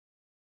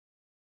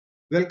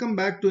Welcome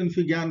back to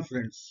Infigyan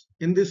friends.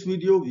 In this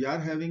video, we are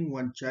having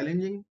one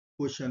challenging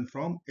question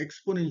from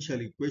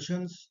exponential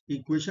equations.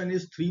 Equation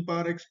is 3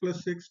 power x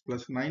plus 6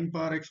 plus 9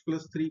 power x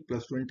plus 3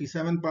 plus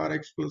 27 power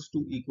x plus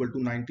 2 equal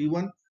to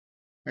 91,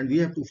 and we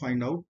have to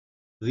find out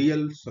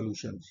real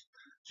solutions.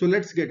 So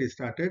let's get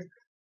started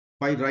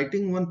by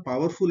writing one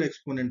powerful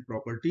exponent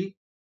property,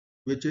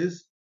 which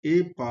is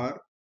a power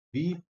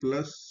b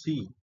plus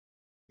c.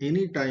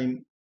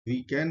 Anytime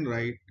we can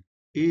write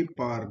a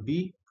power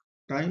b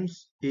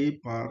times a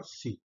power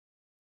c.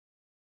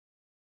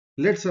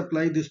 Let's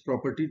apply this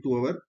property to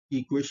our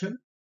equation.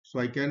 So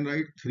I can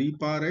write 3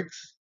 power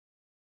x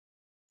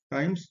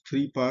times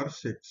 3 power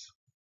 6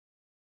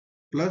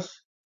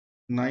 plus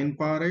 9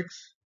 power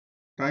x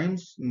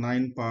times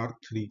 9 power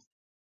 3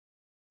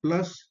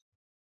 plus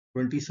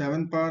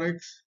 27 power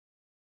x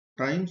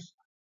times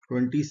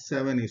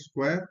 27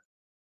 square,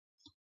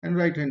 and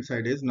right hand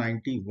side is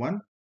 91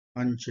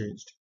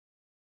 unchanged.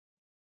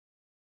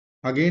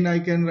 Again I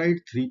can write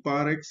 3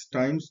 power x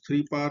times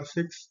 3 power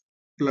 6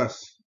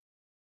 plus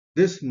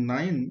this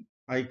 9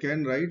 I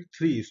can write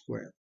 3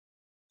 square.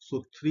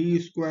 So 3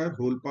 square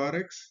whole power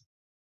x,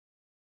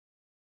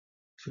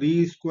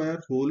 3 square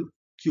whole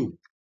cube.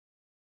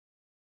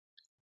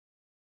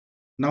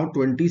 Now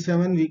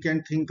 27 we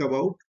can think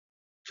about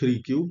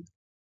 3 cube.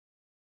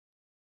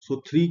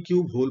 So 3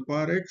 cube whole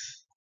power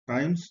x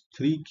times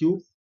 3 cube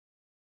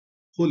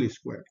whole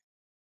square.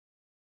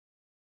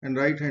 And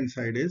right hand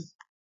side is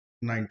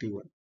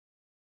 91.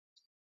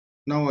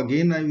 Now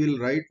again I will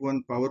write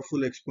one powerful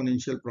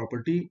exponential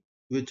property,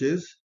 which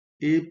is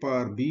a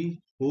power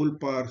b whole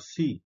power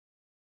c.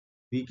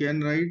 We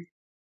can write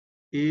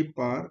a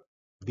power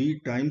b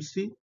times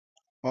c,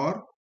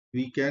 or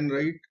we can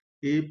write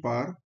a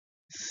power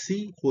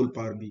c whole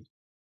power b.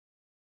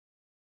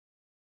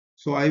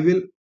 So I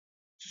will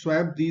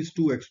swap these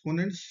two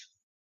exponents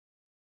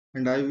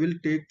and I will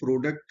take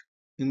product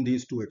in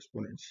these two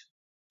exponents.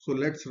 So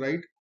let's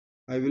write,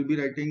 I will be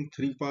writing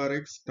 3 power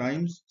x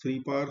times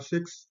 3 power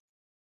 6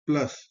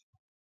 plus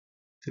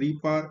 3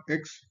 power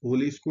x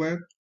whole square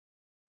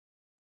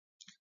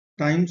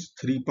times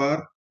 3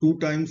 power 2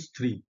 times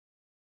 3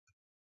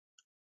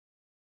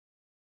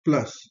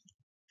 plus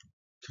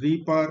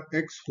 3 power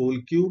x whole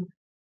cube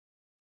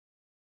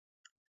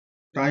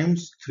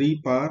times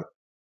 3 power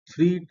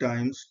 3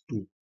 times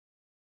 2,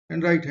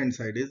 and right hand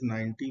side is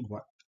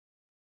 91.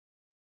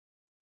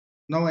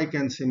 Now I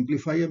can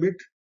simplify a bit.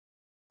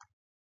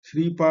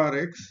 3 power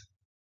x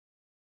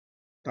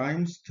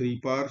times 3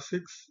 power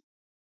 6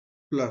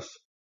 plus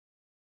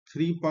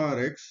 3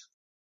 power x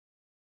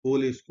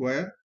whole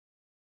square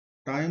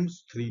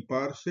times 3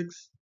 power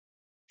 6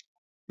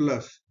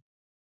 plus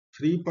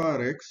 3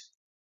 power x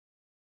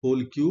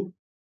whole cube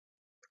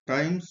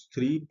times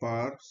 3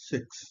 power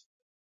 6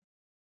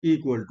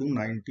 equal to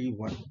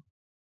 91.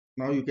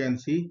 Now you can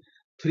see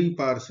 3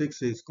 power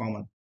 6 is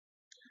common,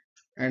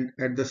 and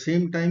at the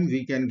same time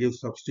we can give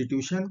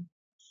substitution.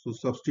 So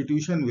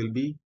substitution will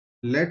be,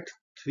 let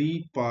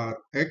 3 power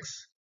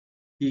x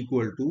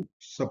equal to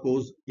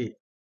suppose a.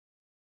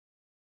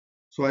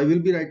 So I will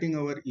be writing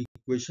our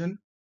equation.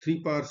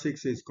 3 power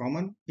 6 is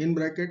common, in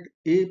bracket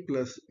a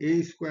plus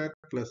a square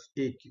plus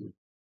a cube.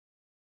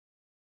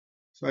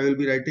 So I will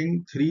be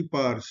writing 3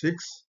 power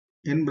 6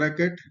 in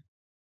bracket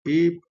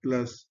a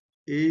plus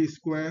a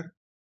square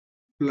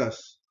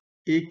plus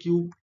a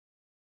cube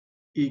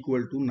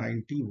equal to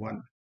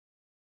 91.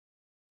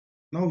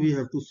 Now we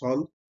have to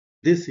solve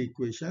this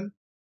equation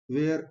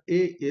where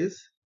a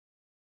is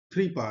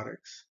 3 power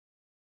x.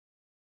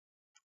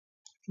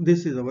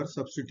 This is our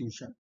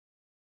substitution.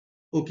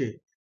 Okay,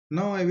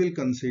 now I will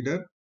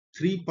consider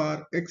 3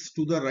 power x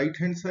to the right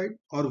hand side,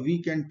 or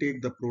we can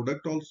take the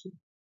product also.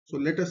 So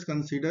let us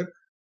consider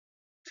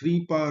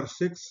 3 power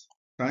 6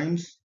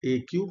 times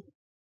a cube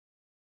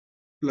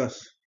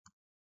plus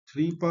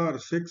 3 power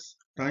 6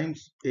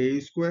 times a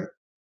square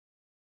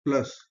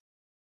plus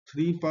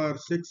 3 power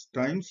 6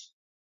 times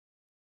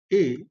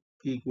a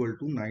equal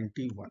to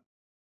 91.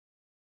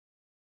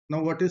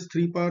 Now what is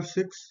 3 power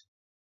 6?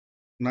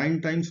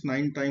 9 times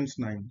 9 times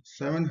 9,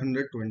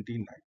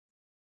 729.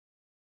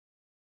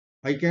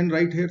 I can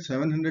write here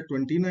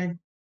 729,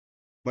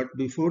 but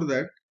before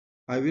that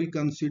I will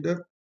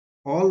consider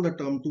all the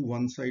term to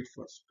one side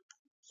first.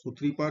 So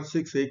 3 power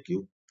 6 a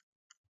cube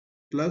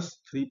plus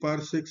 3 power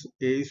 6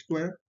 a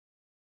square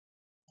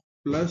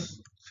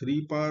plus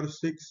 3 power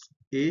 6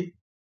 a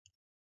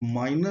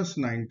minus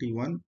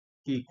 91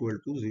 equal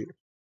to 0.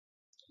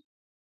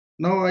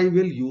 Now I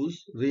will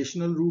use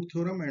rational root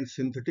theorem and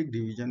synthetic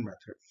division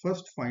method.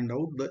 First find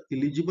out the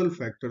eligible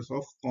factors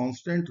of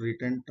constant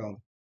written term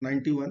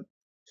 91.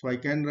 So I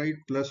can write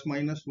plus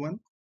minus 1,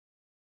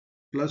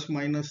 plus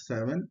minus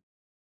 7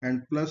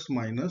 and plus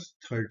minus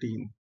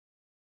 13.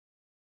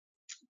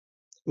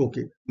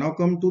 Okay, now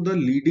come to the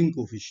leading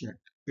coefficient.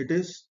 It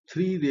is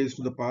 3 raised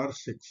to the power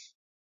 6.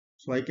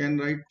 So I can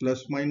write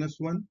plus minus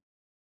 1,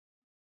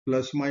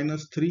 plus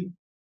minus 3,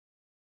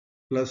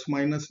 plus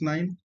minus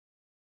 9,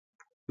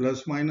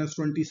 plus minus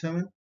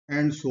 27,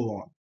 and so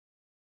on.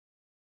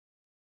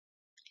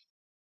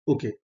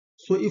 Okay,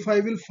 So if I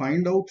will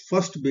find out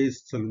first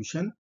base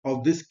solution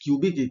of this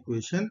cubic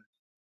equation,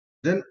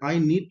 then I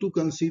need to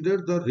consider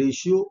the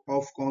ratio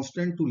of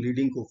constant to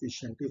leading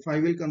coefficient. If I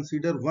will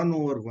consider 1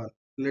 over 1,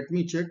 let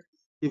me check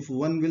if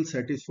 1 will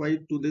satisfy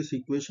to this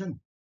equation.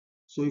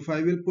 So if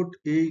I will put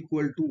a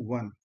equal to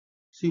 1,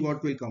 see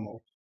what will come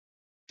out.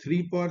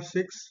 3 power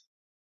 6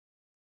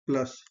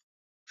 plus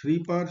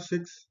 3 power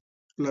 6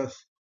 plus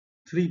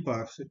 3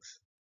 power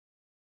 6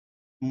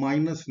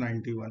 minus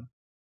 91.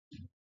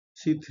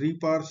 See, 3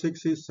 power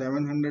 6 is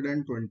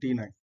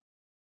 729.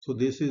 So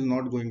this is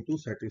not going to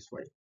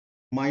satisfy.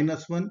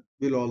 Minus 1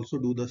 will also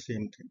do the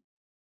same thing.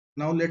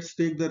 Now let's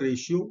take the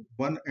ratio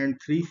 1 and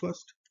 3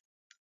 first.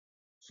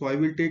 So I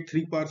will take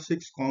 3 power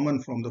 6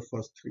 common from the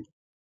first 3.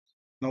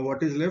 Now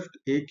what is left?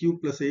 A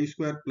cube plus a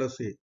square plus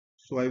a.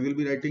 So I will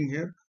be writing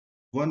here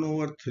 1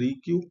 over 3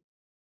 cube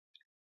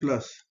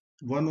plus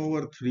 1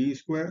 over 3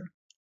 square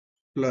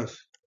plus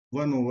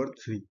 1 over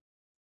 3.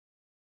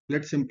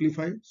 Let's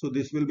simplify. So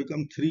this will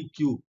become 3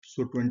 cube.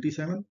 So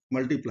 27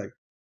 multiply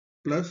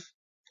plus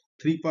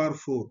 3 power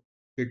 4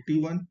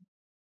 81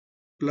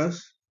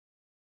 plus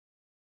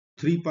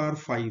 3 power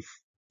 5.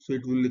 So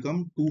it will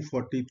become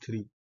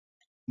 243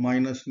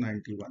 minus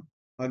 91.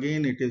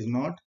 Again it is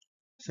not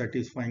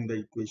satisfying the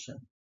equation.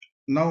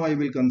 Now I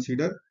will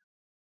consider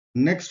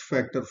next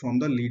factor from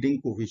the leading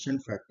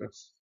coefficient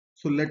factors.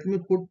 So let me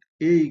put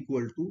a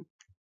equal to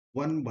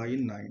 1 by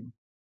 9.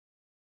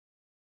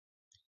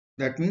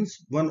 That means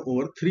 1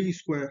 over 3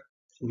 square.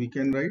 So we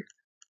can write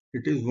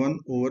it is 1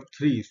 over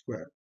 3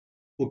 square.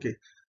 Okay,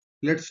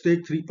 let's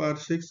take 3 power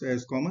 6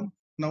 as common.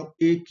 Now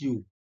a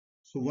cube.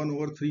 So 1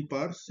 over 3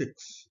 power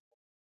 6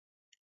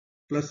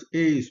 plus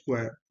a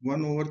square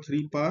 1 over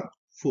 3 power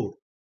 4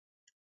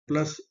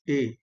 plus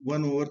a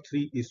 1 over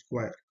 3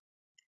 square.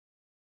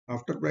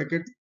 After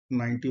bracket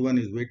 91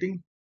 is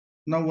waiting.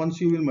 Now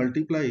once you will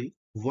multiply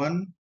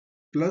 1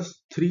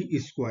 plus 3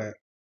 square.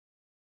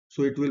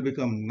 So it will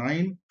become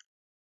 9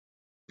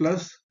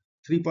 plus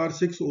 3 power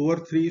 6 over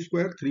 3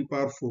 square 3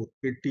 power 4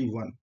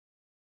 81.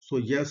 So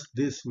yes,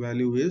 this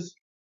value is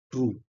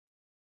true.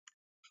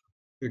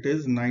 It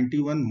is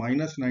 91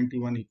 minus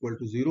 91 equal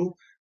to 0.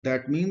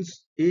 That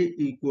means a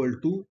equal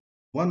to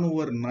 1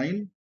 over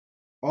 9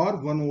 or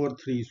 1 over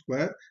 3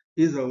 square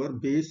is our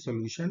base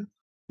solution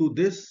to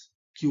this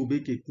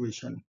cubic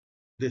equation.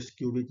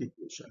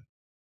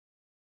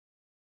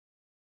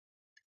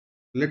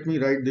 Let me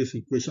write this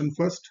equation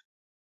first.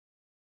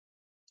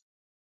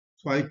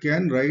 So I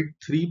can write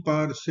 3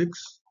 power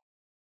 6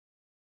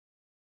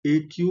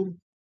 a cube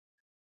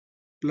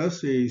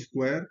plus a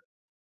square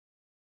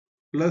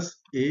plus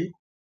a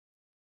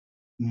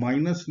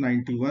minus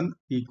 91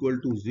 equal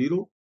to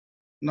 0.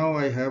 Now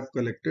I have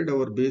collected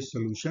our base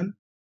solution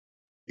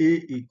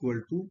a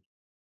equal to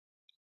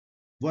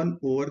 1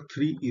 over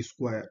 3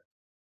 square.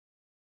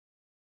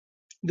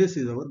 This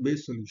is our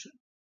base solution.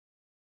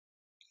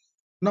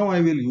 Now I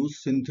will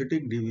use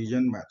synthetic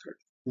division method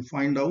to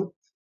find out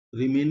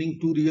remaining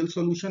two real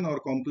solution or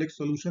complex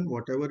solution,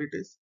 whatever it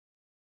is.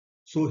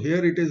 So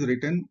here it is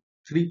written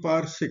 3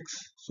 power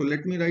 6. So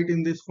let me write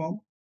in this form.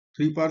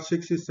 3 power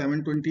 6 is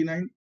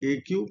 729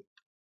 a cube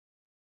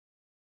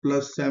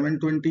plus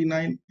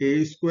 729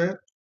 a square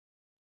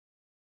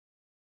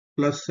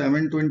plus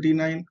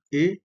 729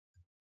 a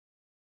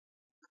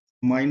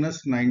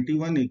minus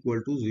 91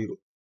 equal to 0.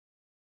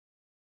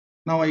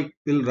 Now I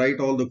will write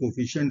all the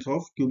coefficients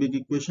of cubic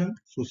equation.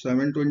 So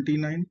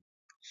 729,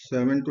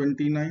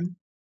 729,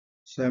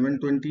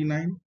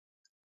 729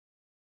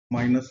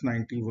 minus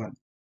 91.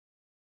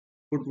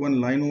 Put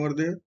one line over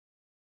there.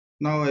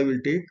 Now I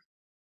will take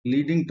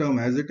leading term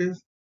as it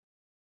is.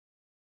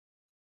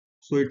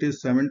 So it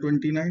is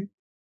 729.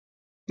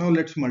 Now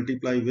let's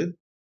multiply with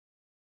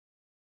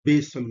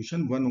base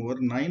solution 1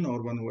 over 9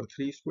 or 1 over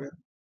 3 square.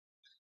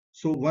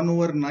 So 1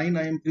 over 9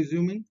 I am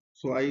presuming.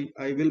 So I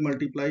will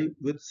multiply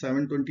with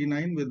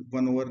 729 with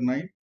 1 over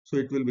 9. So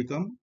it will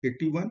become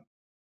 81.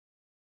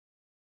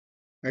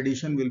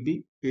 Addition will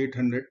be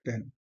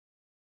 810.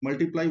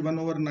 Multiply 1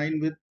 over 9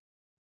 with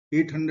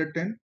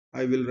 810.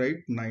 I will write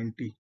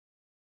 90.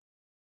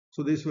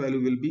 So this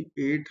value will be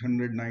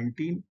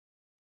 819.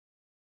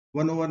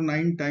 1 over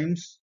 9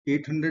 times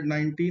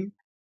 819,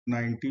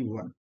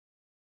 91.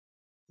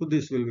 So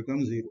this will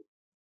become 0.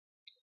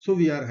 So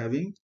we are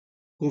having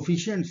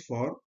coefficients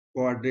for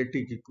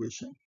quadratic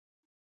equation.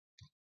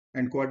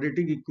 And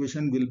quadratic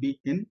equation will be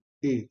in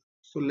A.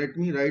 So let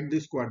me write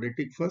this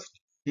quadratic first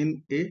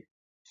in A.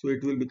 So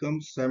it will become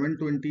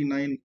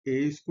 729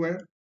 A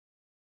square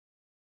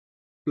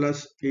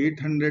plus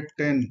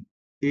 810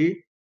 A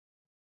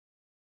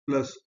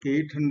plus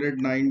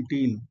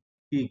 819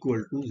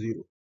 equal to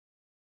 0.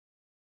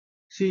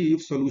 See,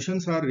 if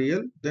solutions are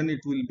real, then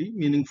it will be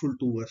meaningful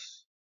to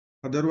us.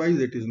 Otherwise,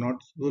 it is not.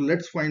 So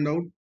let's find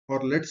out,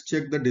 or let's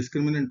check the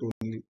discriminant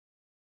only.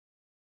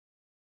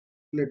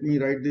 Let me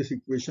write this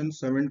equation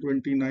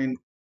 729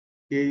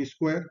 a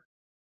square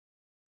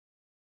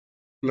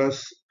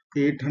plus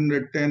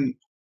 810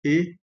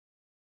 a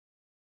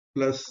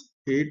plus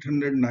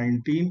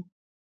 819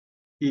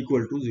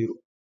 equal to 0.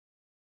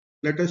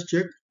 Let us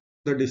check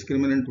the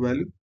discriminant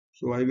value.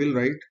 So I will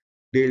write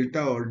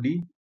delta or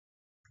d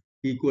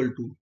equal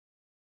to,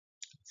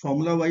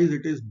 formula wise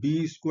it is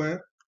b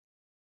square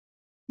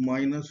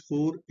minus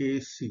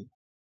 4ac.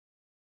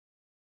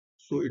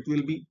 So it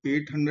will be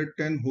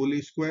 810 whole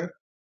square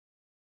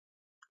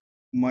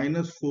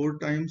minus 4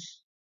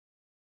 times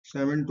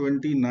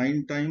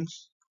 729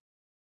 times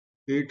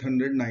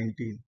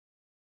 819.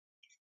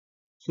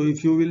 So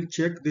if you will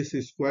check this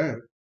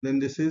square, then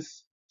this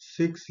is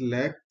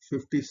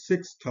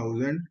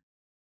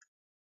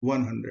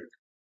 6,56,100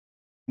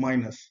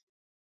 minus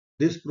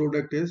this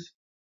product is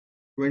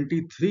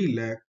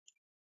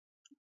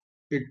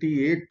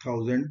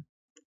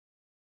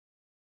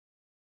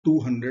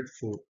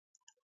 23,88,204.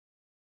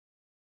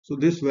 So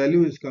this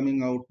value is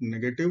coming out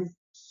negative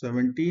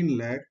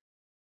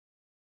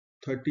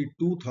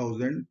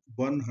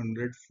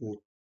 17,32,104.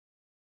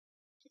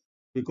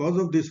 Because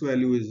of this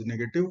value is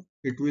negative,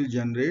 it will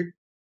generate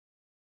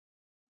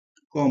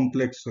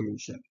complex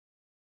solution.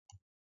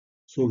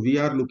 So we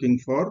are looking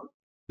for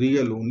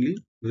real only,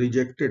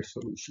 rejected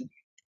solution.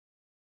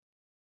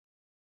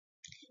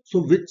 So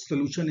which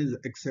solution is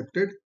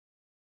accepted?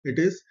 It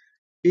is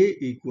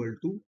A equal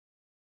to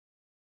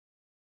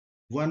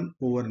 1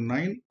 over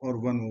 9 or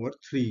 1 over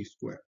 3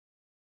 square.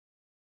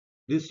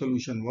 This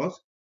solution was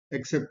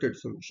accepted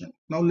solution.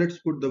 Now let's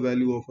put the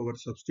value of our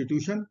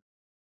substitution.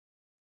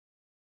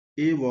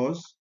 A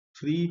was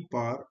 3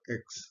 power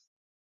x.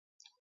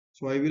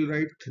 So I will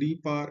write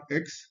 3 power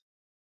x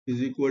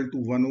is equal to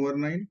 1 over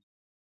 9.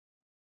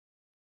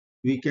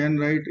 We can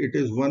write it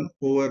is 1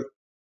 over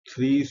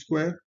 3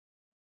 square.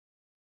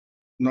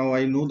 Now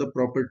I know the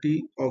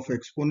property of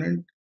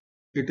exponent.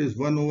 It is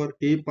 1 over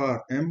a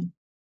power m.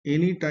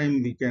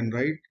 Anytime we can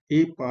write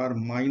a power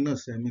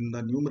minus m in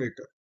the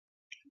numerator.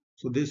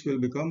 So this will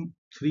become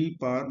 3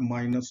 power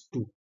minus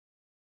 2.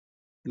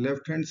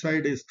 Left hand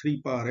side is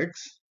 3 power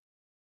x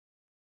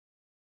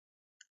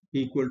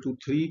equal to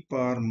 3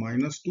 power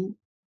minus 2.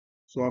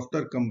 So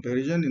after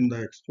comparison in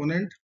the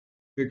exponent,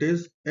 it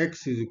is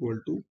x is equal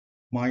to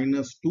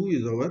minus 2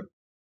 is our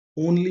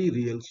only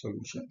real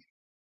solution.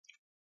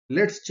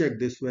 Let's check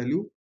this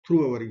value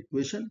through our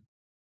equation.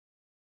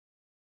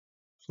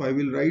 So I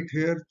will write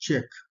here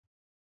check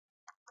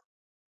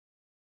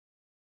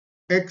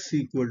x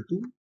equal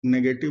to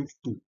negative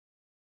 2.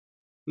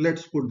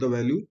 Let's put the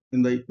value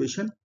in the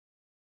equation.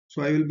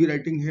 So I will be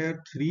writing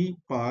here 3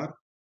 power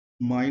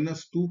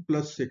minus 2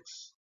 plus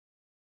 6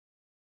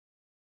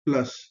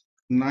 plus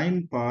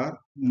 9 power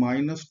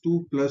minus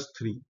 2 plus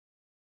 3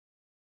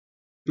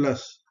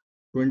 plus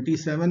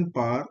 27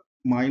 power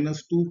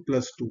minus 2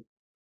 plus 2.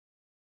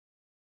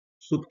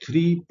 So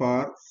 3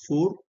 power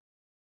 4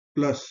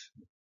 plus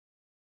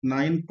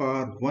 9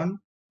 power 1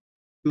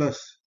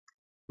 plus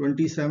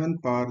 27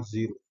 power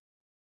 0.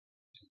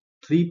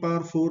 3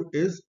 power 4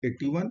 is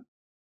 81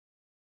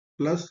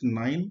 plus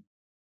 9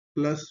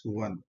 plus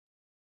 1.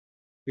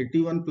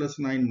 81 plus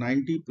 9,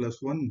 90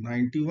 plus 1,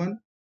 91,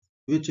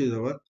 which is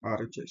our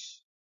RHS.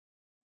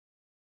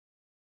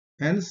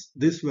 Hence,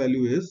 this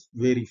value is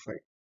verified.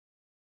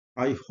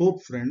 I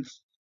hope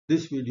friends,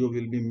 this video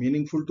will be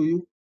meaningful to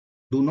you.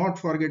 Do not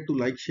forget to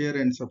like, share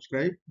and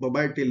subscribe. Bye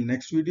bye till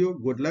next video.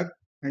 Good luck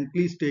and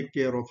please take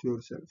care of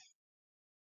yourself.